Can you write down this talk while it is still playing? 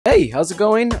Hey, how's it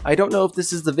going? I don't know if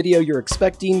this is the video you're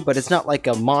expecting, but it's not like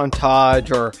a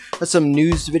montage or some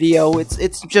news video.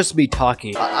 It's just me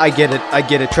talking. I get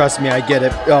it, trust me, I get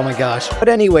it. Oh my gosh. But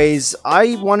anyways,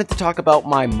 I wanted to talk about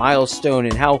my milestone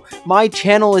and how my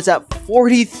channel is at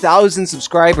 40,000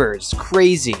 subscribers.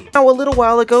 Crazy. Now, a little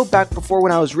while ago, back before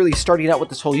when I was really starting out with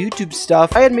this whole YouTube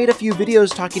stuff, I had made a few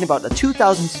videos talking about a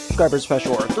 2,000 subscriber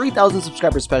special or 3,000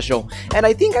 subscriber special, and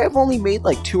I think I've only made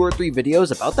like 2 or 3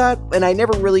 videos about that, and I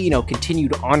never really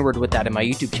continued onward with that in my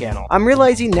YouTube channel. I'm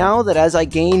realizing now that as I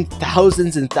gain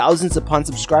thousands and thousands upon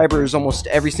subscribers almost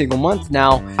every single month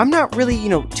now, I'm not really,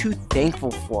 too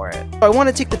thankful for it. So I want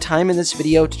to take the time in this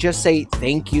video to just say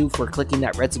thank you for clicking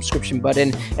that red subscription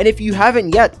button, and if you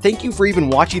haven't yet, thank you for even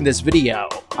watching this video.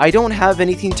 I don't have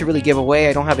anything to really give away.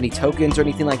 I don't have any tokens or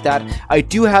anything like that. I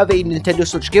do have a Nintendo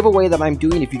Switch giveaway that I'm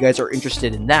doing if you guys are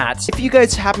interested in that. If you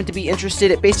guys happen to be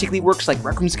interested, it basically works like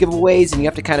Rec Room's giveaways, and you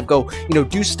have to kind of go,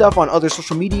 do stuff on other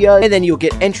social media, and then you'll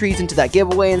get entries into that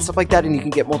giveaway and stuff like that, and you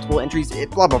can get multiple entries,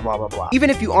 blah, blah, blah, blah, blah. Even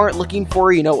if you aren't looking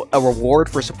for, a reward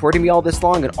for supporting me all this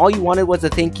long, and all you wanted was a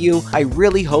thank you, I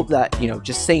really hope that,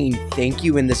 just saying thank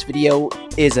you in this video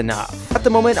is enough. At the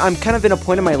moment, I'm kind of in a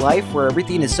point in my life where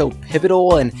everything is so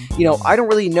pivotal, and, I don't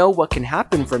really know what can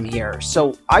happen from here.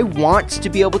 So I want to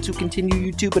be able to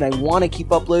continue YouTube, and I want to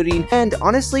keep uploading, and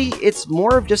honestly, it's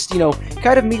more of just,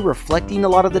 kind of me reflecting a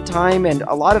lot of the time, and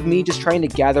a lot of me just trying to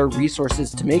gather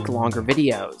resources to make longer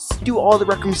videos. Do all the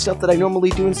Rec Room stuff that I normally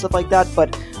do and stuff like that,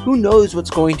 but who knows what's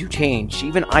going to change?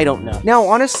 Even I don't know. Now,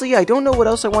 honestly, I don't know what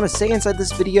else I want to say inside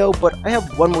this video, but I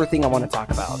have one more thing I want to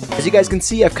talk about. As you guys can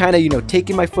see, I've kind of,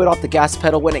 taken my foot off the gas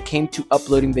pedal when it came to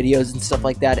uploading videos and stuff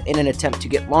like that in an attempt to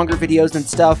get longer videos and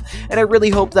stuff, and I really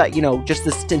hope that, just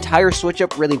this entire switch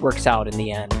up really works out in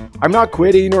the end. I'm not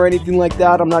quitting or anything like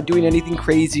that. I'm not doing anything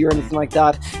crazy or anything like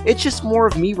that. It's just more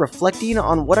of me reflecting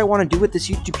on what I want to do with this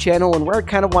YouTube channel and where I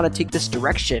kind of want to take this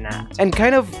direction at, and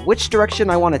kind of which direction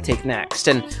I want to take next.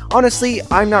 And honestly,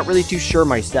 I'm not really too sure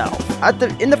myself.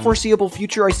 In the foreseeable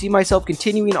future, I see myself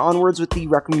continuing onwards with the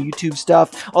Rec Room YouTube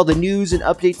stuff, all the news and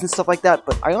updates and stuff like that,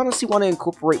 but I honestly want to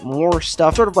incorporate more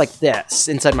stuff sort of like this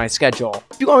inside my schedule.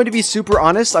 If you want me to be super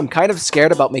honest, I'm kind of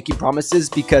scared about making promises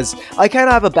because I kind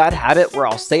of have a bad habit where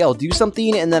I'll say I'll do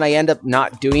something and then I end up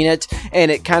not doing it,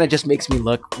 and it kind of just makes me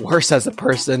look worse as a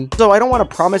person. So I don't want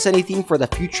to promise anything for the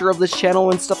future of this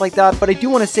channel and stuff like that, but I do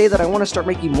want to say that I want to start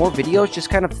making more videos, just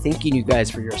kind of thanking you guys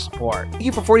for your support. Thank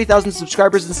you for 40,000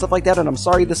 subscribers and stuff like that, and I'm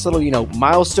sorry this little,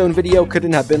 milestone video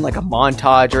couldn't have been like a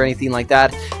montage or anything like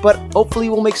that, but hopefully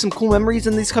we'll make some cool memories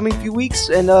in these coming few weeks,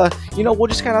 and we'll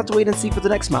just kind of have to wait and see for the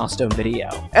next milestone video.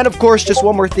 And of course, just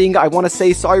one more thing, I want to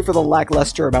say sorry for the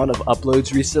lackluster amount of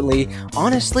uploads recently.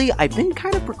 Honestly, I've been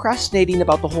kind of procrastinating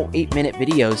about the whole 8-minute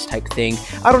videos type thing.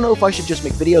 I don't know if I should just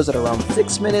make videos at around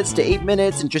 6 minutes to 8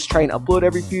 minutes and just try and upload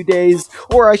every few days,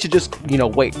 or I should just,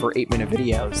 wait for 8-minute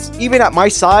videos. Even at my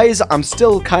size, I'm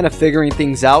still kind of figuring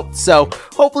things out, so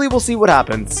hopefully we'll see what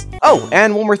happens. Oh,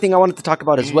 and one more thing I wanted to talk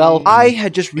about as well. I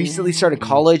had just recently started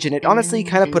college, and it honestly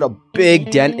kind of put a big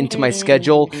dent into my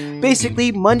schedule.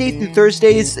 Basically, Monday through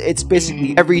Thursdays, it's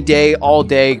basically every day, all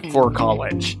day for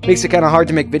college. Makes it kind of hard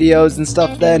to make videos and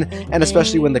stuff then, and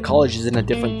especially when the college is in a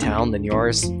different town than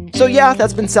yours. So yeah,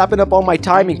 that's been sapping up all my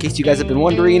time in case you guys have been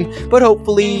wondering, but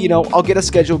hopefully, I'll get a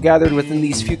schedule gathered within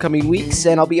these few coming weeks,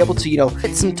 and I'll be able to,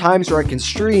 hit some times where I can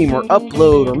stream or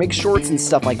upload or make shorts and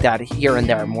stuff like that here and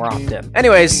there more often.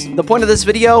 Anyways, the point of this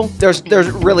video, there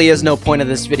really is no point of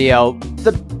this video.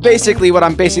 Basically, what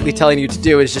I'm basically telling you to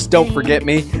do is just don't forget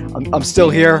me. I'm still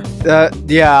here.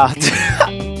 Yeah.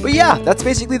 But yeah, that's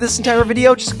basically this entire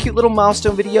video, just a cute little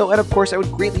milestone video, and of course I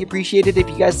would greatly appreciate it if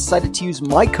you guys decided to use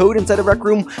my code inside of Rec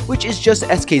Room, which is just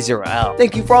SK0L.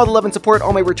 Thank you for all the love and support,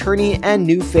 all my returning and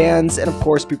new fans, and of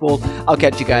course people, I'll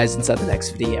catch you guys inside the next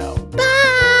video. Bye!